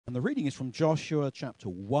And the reading is from Joshua chapter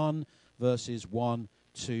 1, verses 1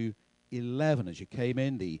 to 11. As you came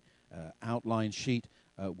in, the outline sheet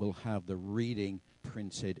will have the reading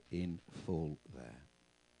printed in full there.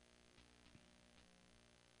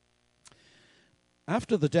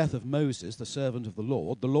 After the death of Moses, the servant of the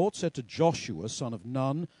Lord said to Joshua, son of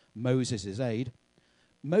Nun, Moses' aide,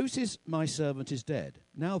 Moses, my servant, is dead.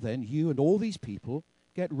 Now then, you and all these people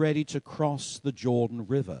get ready to cross the Jordan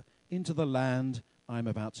River into the land I am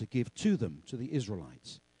about to give to them, to the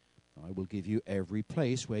Israelites. I will give you every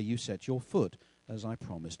place where you set your foot, as I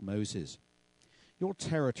promised Moses. Your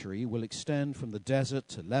territory will extend from the desert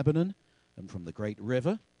to Lebanon, and from the great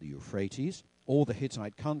river, the Euphrates, all the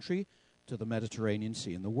Hittite country, to the Mediterranean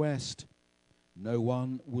Sea in the west. No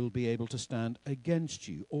one will be able to stand against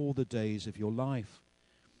you all the days of your life.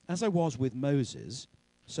 As I was with Moses,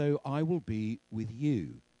 so I will be with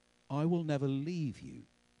you. I will never leave you,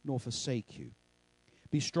 nor forsake you.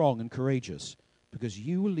 Be strong and courageous, because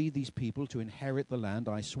you will lead these people to inherit the land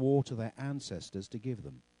I swore to their ancestors to give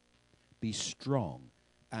them. Be strong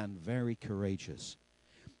and very courageous.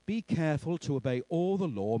 Be careful to obey all the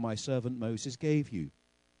law my servant Moses gave you.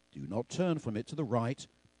 Do not turn from it to the right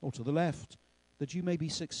or to the left, that you may be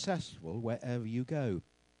successful wherever you go.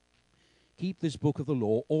 Keep this book of the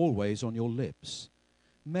law always on your lips.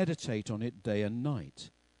 Meditate on it day and night,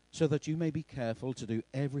 so that you may be careful to do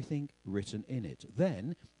everything written in it.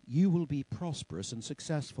 Then you will be prosperous and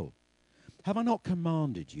successful. Have I not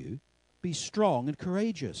commanded you? Be strong and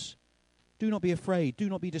courageous. Do not be afraid, do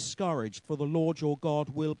not be discouraged, for the Lord your God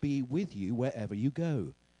will be with you wherever you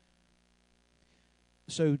go.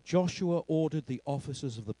 So Joshua ordered the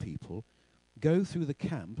officers of the people, go through the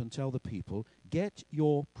camp and tell the people, get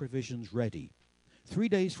your provisions ready. 3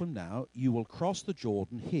 days from now, you will cross the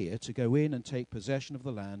Jordan here to go in and take possession of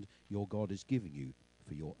the land your God is giving you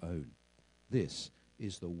for your own. This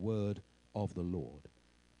is the word of the Lord.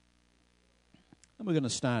 And we're going to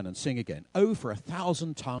stand and sing again. Oh, for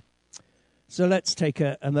 1,000 times. So let's take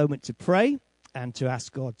a moment to pray and to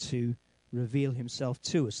ask God to reveal himself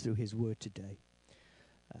to us through his word today.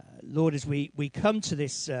 Lord, as we come to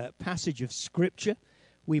this passage of Scripture,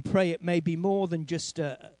 we pray it may be more than just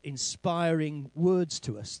inspiring words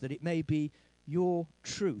to us, that it may be your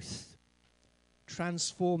truth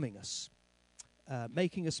transforming us,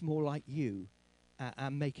 making us more like you,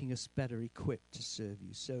 and making us better equipped to serve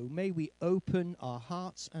you. So may we open our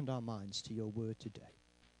hearts and our minds to your word today.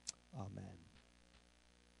 Amen.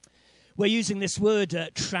 We're using this word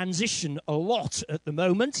transition a lot at the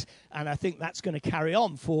moment, and I think that's going to carry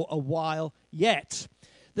on for a while yet.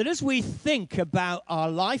 That as we think about our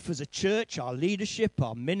life as a church, our leadership,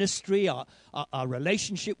 our ministry, our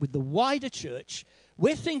relationship with the wider church,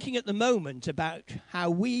 we're thinking at the moment about how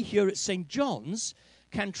we here at St. John's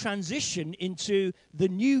can transition into the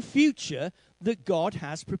new future that God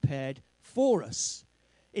has prepared for us.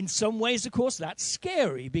 In some ways, of course, that's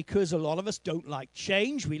scary because a lot of us don't like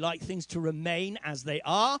change. We like things to remain as they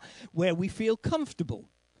are, where we feel comfortable.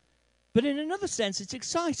 But in another sense, it's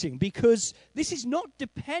exciting because this is not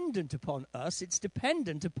dependent upon us. It's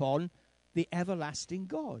dependent upon the everlasting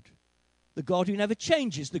God, the God who never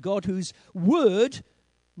changes, the God whose word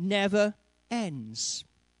never ends.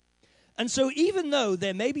 And so even though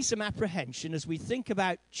there may be some apprehension as we think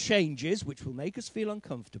about changes, which will make us feel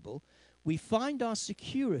uncomfortable, we find our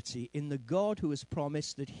security in the God who has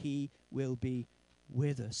promised that he will be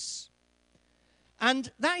with us.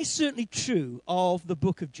 And that is certainly true of the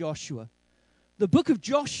book of Joshua. The book of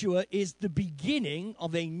Joshua is the beginning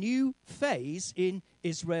of a new phase in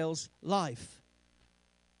Israel's life.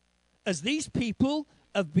 As these people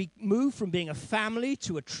have moved from being a family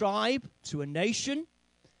to a tribe to a nation,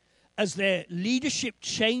 as their leadership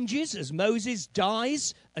changes, as Moses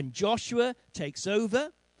dies and Joshua takes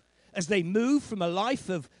over, as they move from a life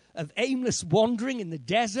of aimless wandering in the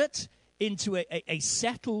desert into a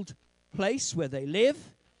settled place where they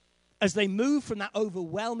live, as they move from that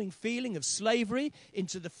overwhelming feeling of slavery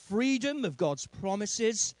into the freedom of God's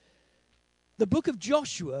promises, the book of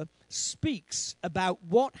Joshua speaks about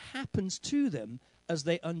what happens to them as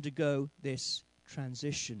they undergo this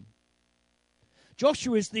transition.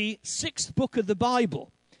 Joshua is the 6th book of the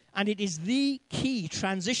Bible, and it is the key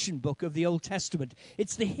transition book of the Old Testament.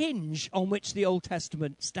 It's the hinge on which the Old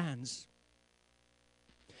Testament stands.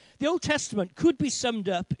 The Old Testament could be summed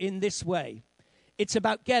up in this way. It's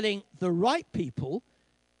about getting the right people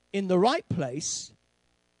in the right place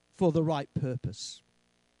for the right purpose.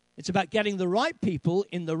 It's about getting the right people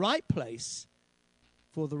in the right place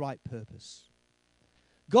for the right purpose.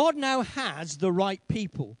 God now has the right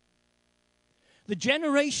people. The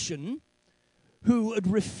generation who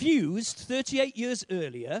had refused 38 years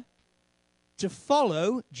earlier to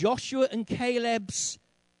follow Joshua and Caleb's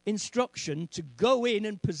instruction to go in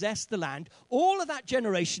and possess the land, all of that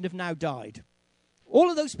generation have now died. All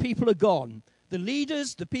of those people are gone. The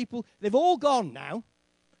leaders, the people, they've all gone now.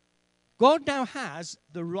 God now has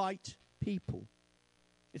the right people.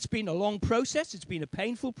 It's been a long process. It's been a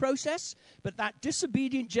painful process. But that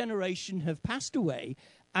disobedient generation have passed away.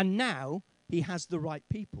 And now he has the right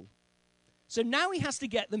people. So now he has to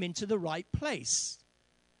get them into the right place.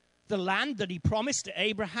 The land that he promised to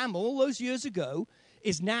Abraham all those years ago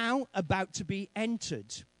is now about to be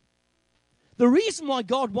entered. The reason why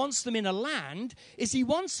God wants them in a land is he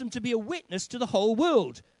wants them to be a witness to the whole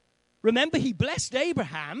world. Remember, he blessed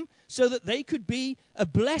Abraham so that they could be a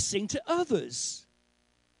blessing to others.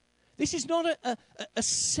 This is not a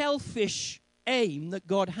selfish aim that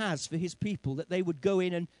God has for his people, that they would go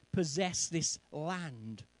in and possess this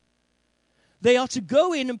land. They are to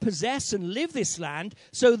go in and possess and live this land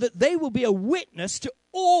so that they will be a witness to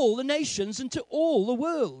all the nations and to all the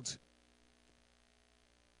world.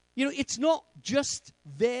 You know, it's not just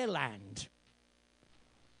their land.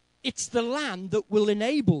 It's the land that will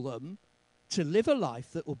enable them to live a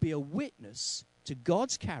life that will be a witness to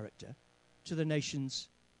God's character to the nations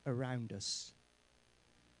around us.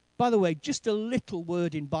 By the way, just a little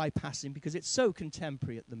word in bypassing because it's so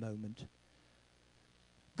contemporary at the moment.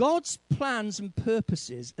 God's plans and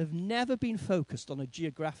purposes have never been focused on a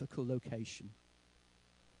geographical location.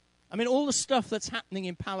 I mean, all the stuff that's happening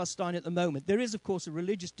in Palestine at the moment, there is, of course, a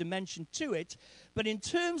religious dimension to it. But in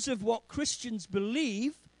terms of what Christians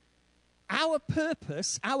believe, our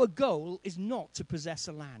purpose, our goal is not to possess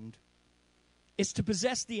a land. It's to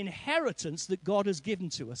possess the inheritance that God has given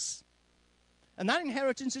to us. And that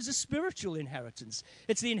inheritance is a spiritual inheritance.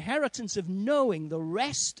 It's the inheritance of knowing the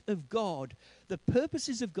rest of God, the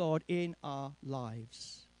purposes of God in our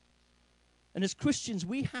lives. And as Christians,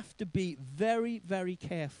 we have to be very, very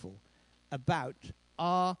careful about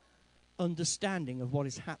our understanding of what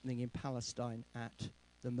is happening in Palestine at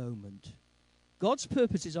the moment. God's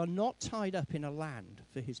purposes are not tied up in a land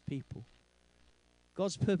for his people.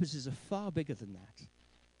 God's purposes are far bigger than that.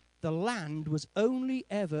 The land was only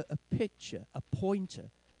ever a picture, a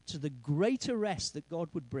pointer to the greater rest that God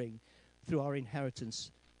would bring through our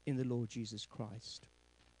inheritance in the Lord Jesus Christ.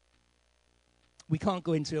 We can't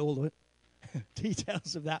go into all the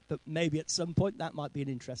details of that, but maybe at some point that might be an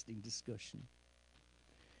interesting discussion.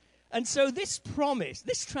 And so this promise,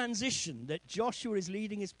 this transition that Joshua is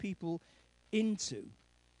leading his people into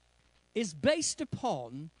is based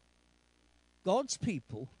upon God's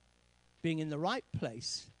people being in the right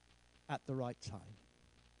place at the right time.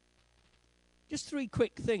 Just three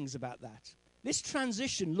quick things about that. This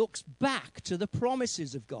transition looks back to the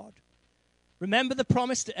promises of God. Remember the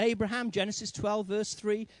promise to Abraham, Genesis 12, verse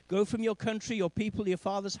 3, go from your country, your people, your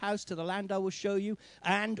father's house to the land I will show you,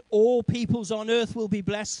 and all peoples on earth will be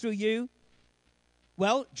blessed through you.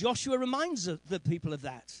 Well, Joshua reminds the people of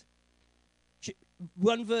that.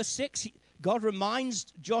 1 verse 6, God reminds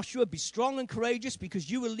Joshua, be strong and courageous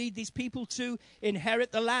because you will lead these people to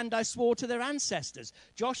inherit the land I swore to their ancestors.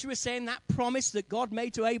 Joshua is saying that promise that God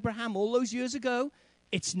made to Abraham all those years ago,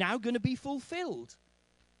 it's now going to be fulfilled.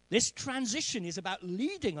 This transition is about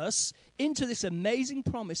leading us into this amazing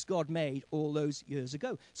promise God made all those years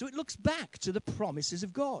ago. So it looks back to the promises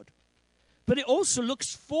of God. But it also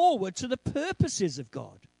looks forward to the purposes of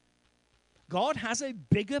God. God has a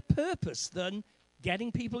bigger purpose than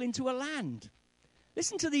getting people into a land.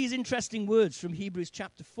 Listen to these interesting words from Hebrews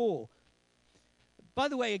chapter 4. By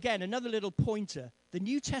the way, again, another little pointer. The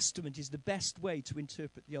New Testament is the best way to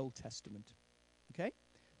interpret the Old Testament. Okay?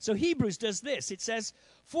 So Hebrews does this. It says,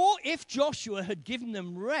 for if Joshua had given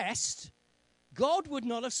them rest, God would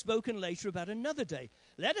not have spoken later about another day.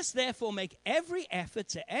 Let us therefore make every effort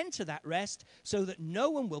to enter that rest so that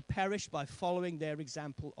no one will perish by following their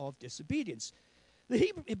example of disobedience.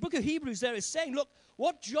 The book of Hebrews there is saying, look,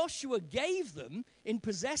 what Joshua gave them in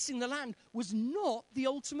possessing the land was not the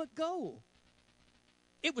ultimate goal.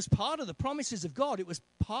 It was part of the promises of God. It was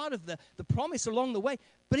part of the promise along the way,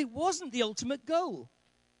 but it wasn't the ultimate goal.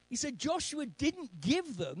 He said Joshua didn't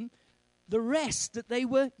give them the rest that they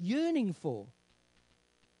were yearning for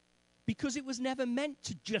because it was never meant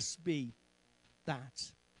to just be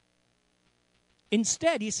that.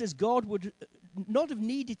 Instead, he says God would not have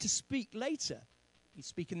needed to speak later. He's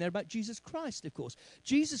speaking there about Jesus Christ, of course.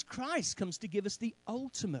 Jesus Christ comes to give us the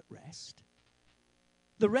ultimate rest.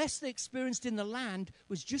 The rest they experienced in the land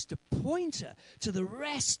was just a pointer to the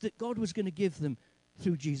rest that God was going to give them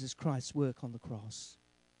through Jesus Christ's work on the cross.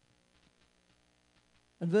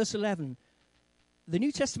 And verse 11, the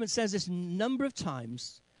New Testament says this a number of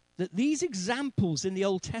times, that these examples in the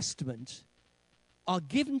Old Testament are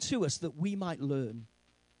given to us that we might learn.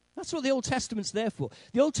 That's what the Old Testament's there for.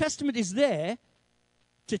 The Old Testament is there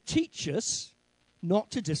to teach us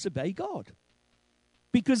not to disobey God.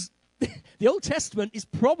 Because the Old Testament is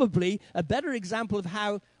probably a better example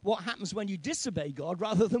of what happens when you disobey God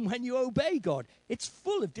rather than when you obey God. It's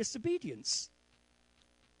full of disobedience.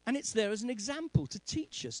 And it's there as an example to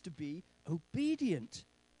teach us to be obedient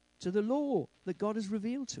to the law that God has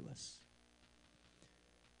revealed to us.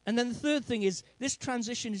 And then the third thing is, this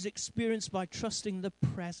transition is experienced by trusting the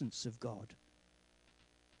presence of God.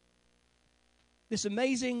 This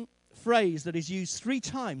amazing phrase that is used 3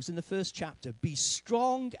 times in the first chapter, be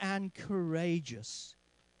strong and courageous.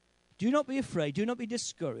 Do not be afraid, do not be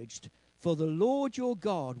discouraged, for the Lord your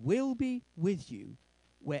God will be with you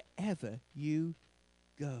wherever you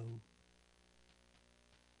go.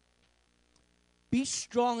 Be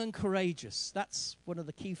strong and courageous. That's one of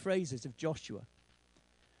the key phrases of Joshua.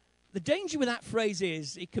 The danger with that phrase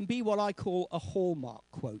is it can be what I call a Hallmark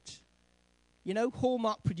quote. You know,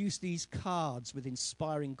 Hallmark produced these cards with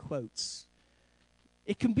inspiring quotes.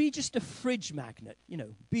 It can be just a fridge magnet, you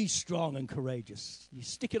know, be strong and courageous. You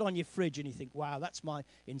stick it on your fridge and you think, wow, that's my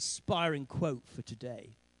inspiring quote for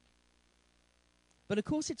today. But of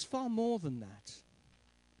course, it's far more than that.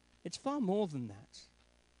 It's far more than that.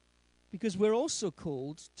 Because we're also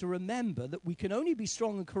called to remember that we can only be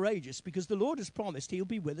strong and courageous because the Lord has promised he'll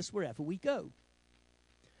be with us wherever we go.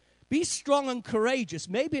 Be strong and courageous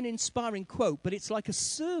may be an inspiring quote, but it's like a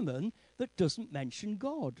sermon that doesn't mention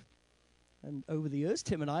God. And over the years,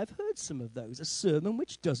 Tim and I have heard some of those. A sermon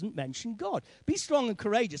which doesn't mention God. Be strong and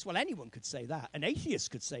courageous. Well, anyone could say that. An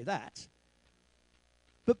atheist could say that.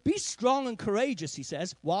 But be strong and courageous, he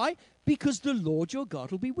says. Why? Because the Lord your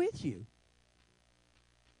God will be with you.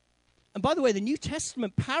 And by the way, the New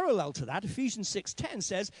Testament parallel to that, Ephesians 6:10,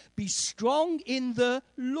 says, be strong in the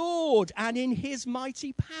Lord and in his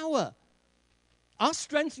mighty power. Our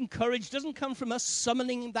strength and courage doesn't come from us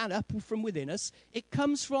summoning that up from within us. It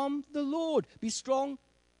comes from the Lord. Be strong,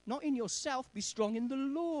 not in yourself, be strong in the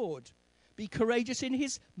Lord. Be courageous in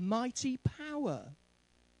his mighty power.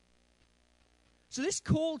 So this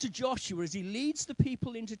call to Joshua as he leads the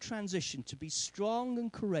people into transition to be strong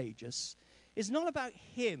and courageous is not about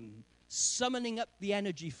him summoning up the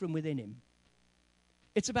energy from within him.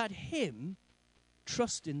 It's about him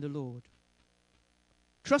trusting the Lord.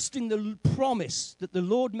 Trusting the promise that the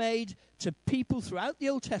Lord made to people throughout the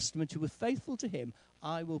Old Testament who were faithful to him.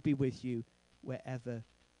 I will be with you wherever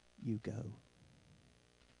you go.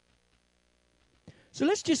 So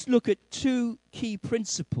let's just look at 2 key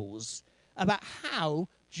principles about how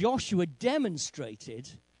Joshua demonstrated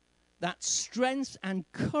that strength and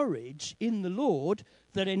courage in the Lord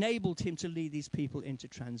that enabled him to lead these people into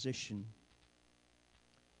transition.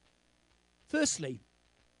 Firstly,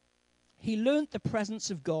 he learnt the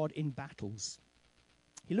presence of God in battles.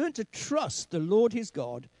 He learnt to trust the Lord his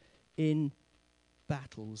God in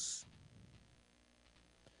battles.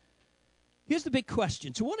 Here's the big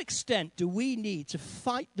question. To what extent do we need to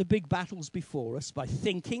fight the big battles before us by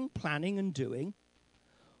thinking, planning, and doing?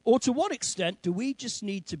 Or to what extent do we just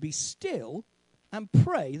need to be still and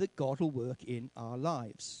pray that God will work in our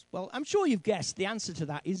lives? Well, I'm sure you've guessed the answer to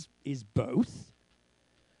that is both.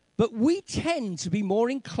 But we tend to be more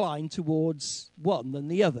inclined towards one than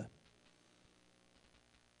the other.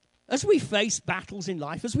 As we face battles in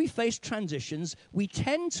life, as we face transitions, we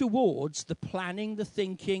tend towards the planning, the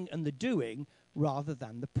thinking, and the doing rather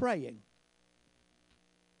than the praying.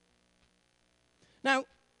 Now,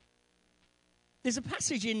 there's a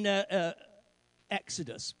passage in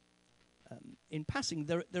Exodus. In passing,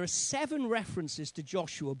 there are 7 references to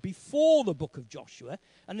Joshua before the book of Joshua,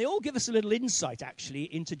 and they all give us a little insight, actually,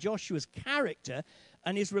 into Joshua's character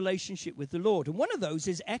and his relationship with the Lord. And one of those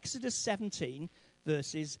is Exodus 17,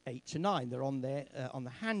 verses 8 to 9. They're on there on the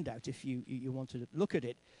handout if you want to look at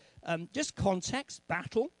it. Just context,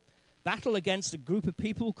 battle against a group of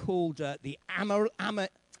people called the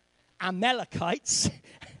Amalekites.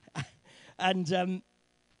 And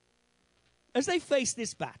as they face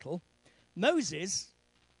this battle, Moses,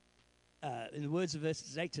 in the words of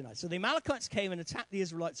verses 8 to 9, so the Amalekites came and attacked the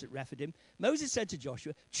Israelites at Rephidim. Moses said to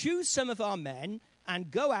Joshua, choose some of our men and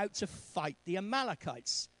go out to fight the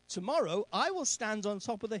Amalekites. Tomorrow I will stand on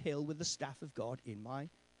top of the hill with the staff of God in my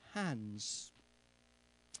hands.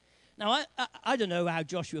 Now, I don't know how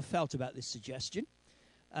Joshua felt about this suggestion.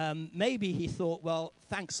 Maybe he thought, well,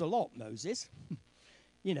 thanks a lot, Moses.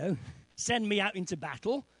 You know, send me out into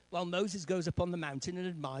battle while Moses goes up on the mountain and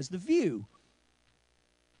admires the view.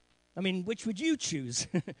 I mean, which would you choose?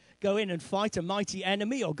 Go in and fight a mighty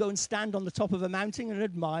enemy, or go and stand on the top of a mountain and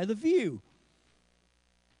admire the view?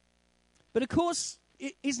 But of course,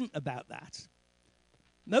 it isn't about that.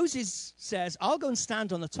 Moses says, I'll go and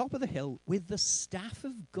stand on the top of the hill with the staff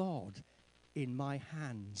of God in my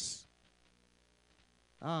hands.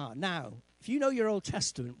 Now, if you know your Old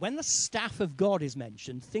Testament, when the staff of God is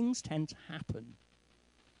mentioned, things tend to happen.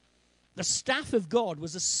 The staff of God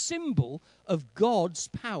was a symbol of God's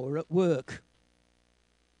power at work.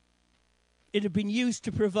 It had been used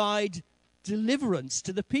to provide deliverance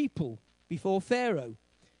to the people before Pharaoh.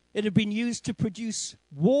 It had been used to produce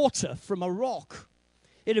water from a rock.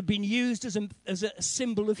 It had been used as a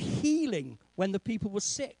symbol of healing when the people were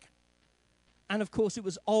sick. And of course, it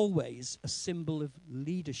was always a symbol of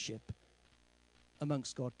leadership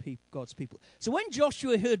amongst God's people. So when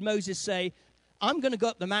Joshua heard Moses say, I'm going to go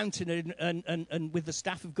up the mountain and with the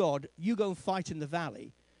staff of God, you go and fight in the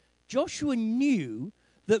valley, Joshua knew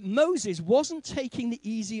that Moses wasn't taking the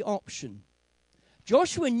easy option.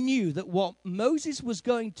 Joshua knew that what Moses was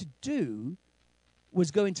going to do was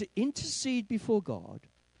going to intercede before God,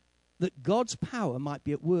 that God's power might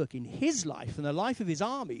be at work in his life and the life of his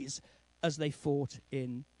armies as they fought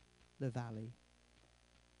in the valley.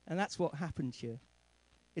 And that's what happened here.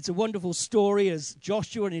 It's a wonderful story as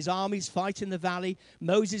Joshua and his armies fight in the valley.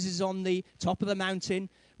 Moses is on the top of the mountain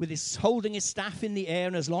holding his staff in the air.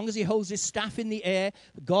 And as long as he holds his staff in the air,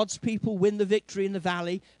 God's people win the victory in the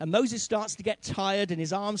valley. And Moses starts to get tired and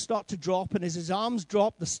his arms start to drop. And as his arms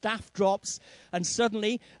drop, the staff drops. And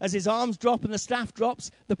suddenly, as his arms drop and the staff drops,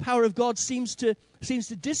 the power of God seems to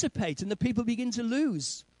dissipate and the people begin to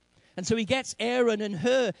lose. And so he gets Aaron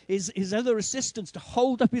and his other assistants to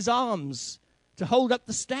hold up his arms, to hold up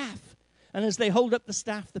the staff. And as they hold up the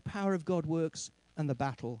staff, the power of God works and the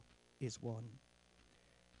battle is won.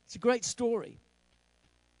 It's a great story.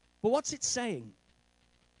 But what's it saying?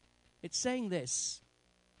 It's saying this,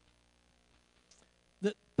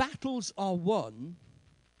 that battles are won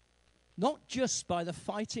not just by the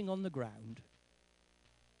fighting on the ground,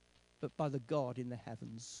 but by the God in the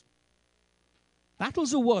heavens.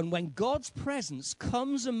 Battles are won when God's presence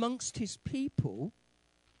comes amongst his people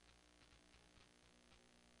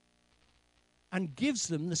and gives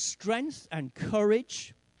them the strength and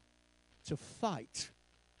courage to fight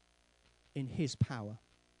in his power,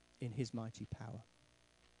 in his mighty power.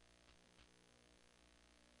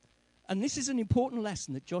 And this is an important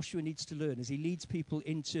lesson that Joshua needs to learn as he leads people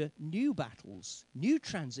into new battles, new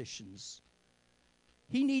transitions.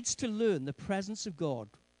 He needs to learn the presence of God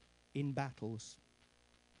in battles.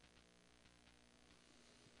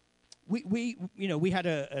 We had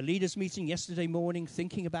a leaders meeting yesterday morning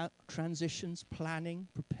thinking about transitions, planning,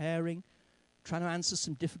 preparing, trying to answer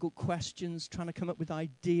some difficult questions, trying to come up with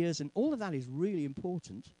ideas, and all of that is really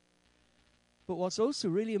important. But what's also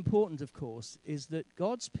really important, of course, is that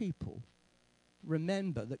God's people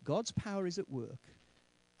remember that God's power is at work,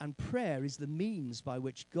 and prayer is the means by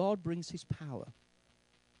which God brings his power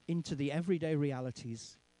into the everyday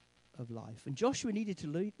realities of life. And Joshua needed to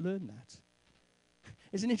learn that.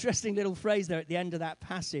 There's an interesting little phrase there at the end of that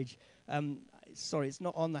passage. Sorry, it's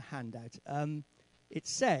not on the handout. It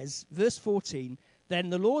says, verse 14, then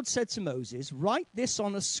the Lord said to Moses, write this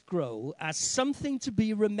on a scroll as something to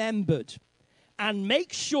be remembered, and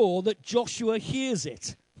make sure that Joshua hears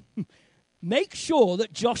it. Make sure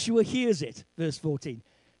that Joshua hears it, verse 14.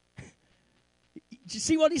 Do you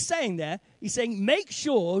see what he's saying there? He's saying, make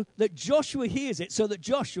sure that Joshua hears it so that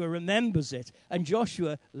Joshua remembers it and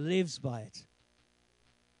Joshua lives by it.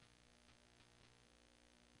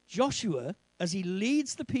 Joshua, as he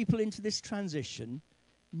leads the people into this transition,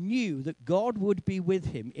 knew that God would be with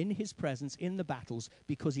him in his presence in the battles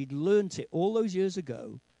because he'd learnt it all those years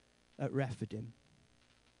ago at Rephidim.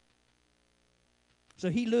 So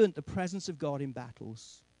he learnt the presence of God in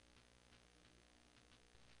battles.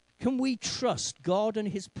 Can we trust God and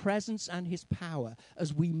his presence and his power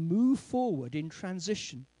as we move forward in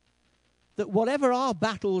transition? That whatever our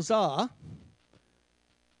battles are,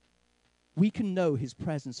 we can know his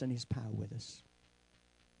presence and his power with us.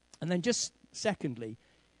 And then just secondly,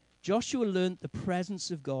 Joshua learnt the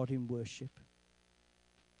presence of God in worship.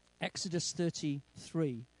 Exodus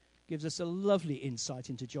 33 gives us a lovely insight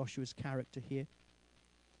into Joshua's character here.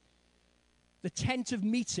 The tent of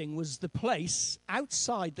meeting was the place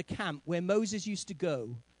outside the camp where Moses used to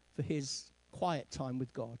go for his quiet time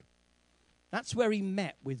with God. That's where he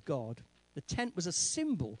met with God. The tent was a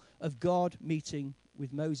symbol of God meeting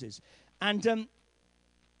with Moses. And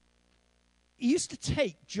he used to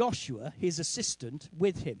take Joshua, his assistant,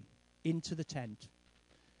 with him into the tent.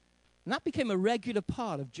 And that became a regular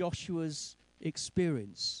part of Joshua's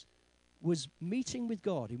experience. was meeting with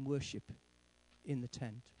God in worship in the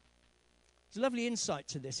tent. There's a lovely insight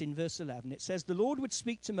to this in verse 11. It says, "The Lord would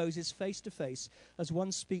speak to Moses face to face as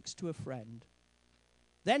one speaks to a friend.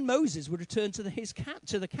 Then Moses would return to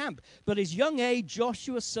the camp. But his young aide,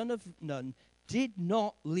 Joshua, son of Nun, did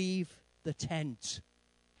not leave the tent."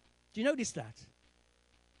 Do you notice that?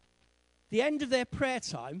 The end of their prayer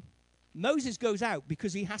time, Moses goes out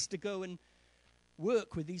because he has to go and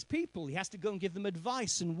work with these people. He has to go and give them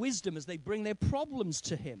advice and wisdom as they bring their problems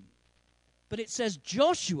to him. But it says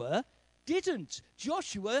Joshua didn't.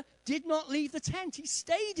 Joshua did not leave the tent. He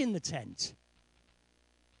stayed in the tent.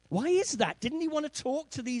 Why is that? Didn't he want to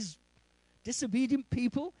talk to these disobedient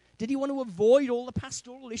people? Did he want to avoid all the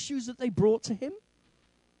pastoral issues that they brought to him?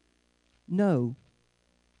 No.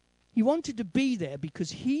 He wanted to be there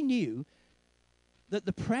because he knew that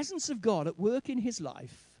the presence of God at work in his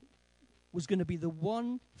life was going to be the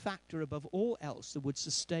one factor above all else that would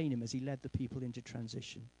sustain him as he led the people into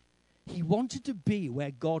transition. He wanted to be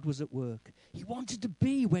where God was at work. He wanted to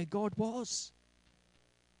be where God was.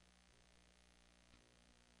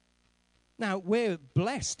 Now, we're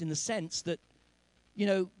blessed in the sense that,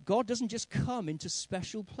 God doesn't just come into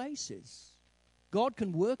special places. God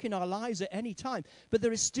can work in our lives at any time. But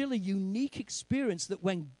there is still a unique experience that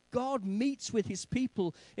when God meets with his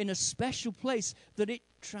people in a special place, that it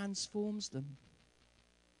transforms them.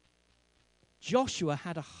 Joshua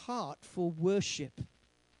had a heart for worship.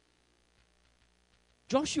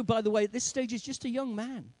 Joshua, by the way, at this stage is just a young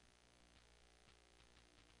man.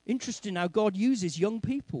 Interesting how God uses young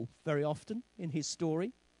people very often in his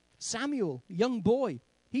story. Samuel, young boy,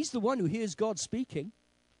 he's the one who hears God speaking.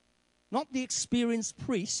 Not the experienced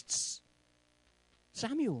priests.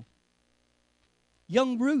 Samuel.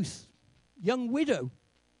 Young Ruth, young widow.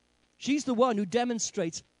 She's the one who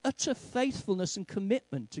demonstrates utter faithfulness and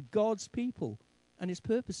commitment to God's people and his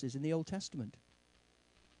purposes in the Old Testament.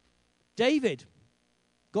 David,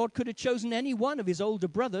 God could have chosen any one of his older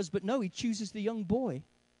brothers, but no, he chooses the young boy.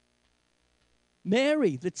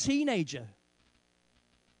 Mary, the teenager,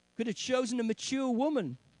 could have chosen a mature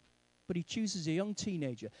woman, but he chooses a young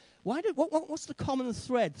teenager. What's the common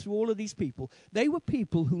thread through all of these people? They were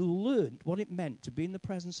people who learned what it meant to be in the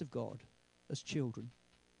presence of God as children.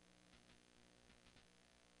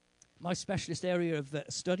 My specialist area of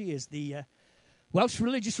study is the Welsh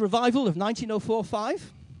religious revival of 1904-05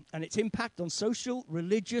 and its impact on social,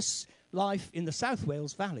 religious life in the South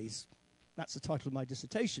Wales valleys. That's the title of my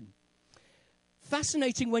dissertation.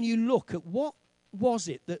 Fascinating when you look at what was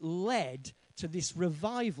it that led to this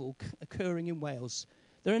revival occurring in Wales.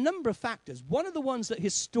 There are a number of factors. One of the ones that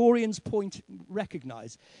historians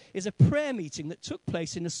recognise is a prayer meeting that took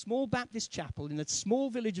place in a small Baptist chapel in the small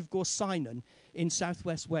village of Gorseinon in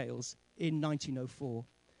southwest Wales in 1904.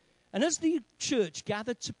 And as the church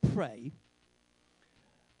gathered to pray,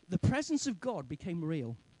 the presence of God became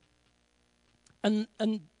real. And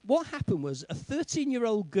what happened was a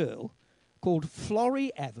 13-year-old girl called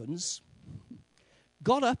Florrie Evans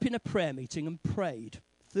got up in a prayer meeting and prayed.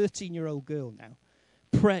 13-year-old girl now.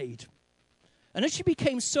 Prayed. And as she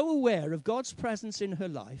became so aware of God's presence in her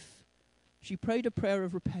life, she prayed a prayer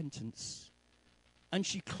of repentance. And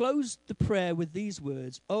she closed the prayer with these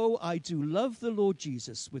words, "Oh, I do love the Lord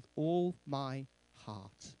Jesus with all my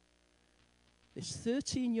heart." This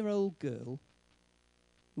 13-year-old girl,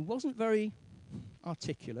 who wasn't very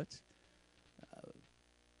articulate,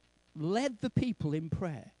 led the people in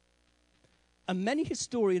prayer. And many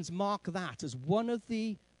historians mark that as one of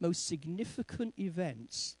the most significant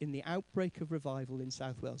events in the outbreak of revival in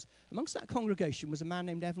South Wales. Amongst that congregation was a man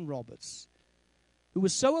named Evan Roberts, who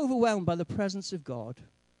was so overwhelmed by the presence of God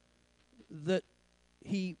that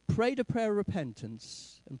he prayed a prayer of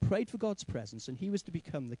repentance and prayed for God's presence, and he was to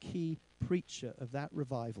become the key preacher of that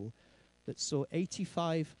revival that saw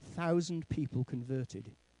 85,000 people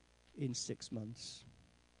converted in 6 months.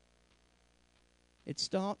 It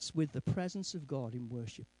starts with the presence of God in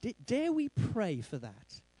worship. Dare we pray for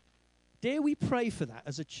that? Dare we pray for that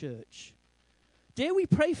as a church? Dare we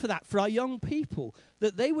pray for that for our young people,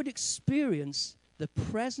 that they would experience the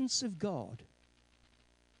presence of God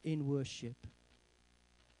in worship?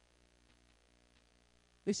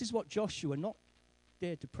 This is what Joshua not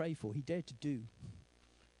dared to pray for, he dared to do.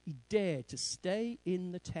 He dared to stay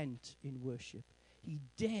in the tent in worship. He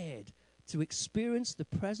dared to experience the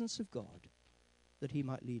presence of God that he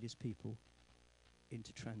might lead his people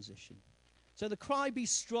into transition. So the cry, "Be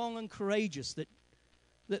strong and courageous," that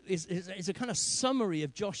is a kind of summary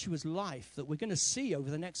of Joshua's life that we're going to see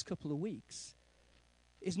over the next couple of weeks,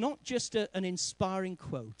 is not just an inspiring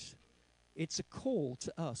quote. It's a call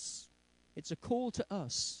to us. It's a call to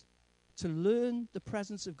us to learn the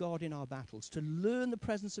presence of God in our battles, to learn the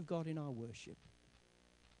presence of God in our worship,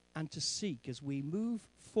 and to seek as we move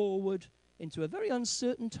forward into a very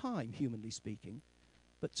uncertain time, humanly speaking,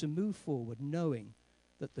 but to move forward knowing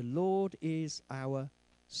that the Lord is our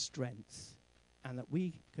strength and that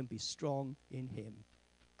we can be strong in him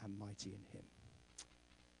and mighty in him.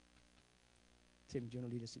 Tim, do you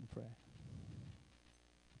want to lead us in prayer?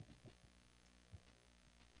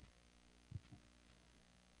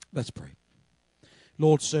 Let's pray.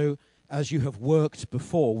 Lord, so as you have worked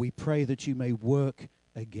before, we pray that you may work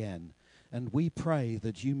again. And we pray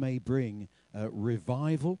that you may bring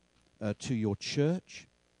revival to your church.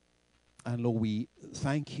 And Lord, we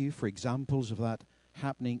thank you for examples of that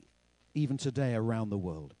happening even today around the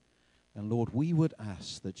world. And Lord, we would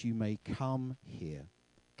ask that you may come here.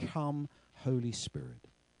 Come, Holy Spirit,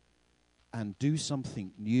 and do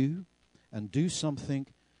something new and do something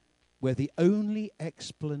where the only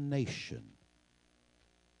explanation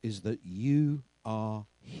is that you are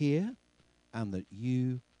here and that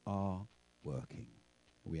you are working.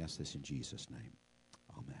 We ask this in Jesus' name.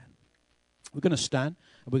 Amen. We're going to stand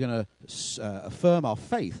and we're going to affirm our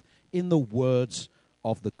faith in the words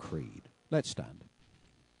of the creed. Let's stand.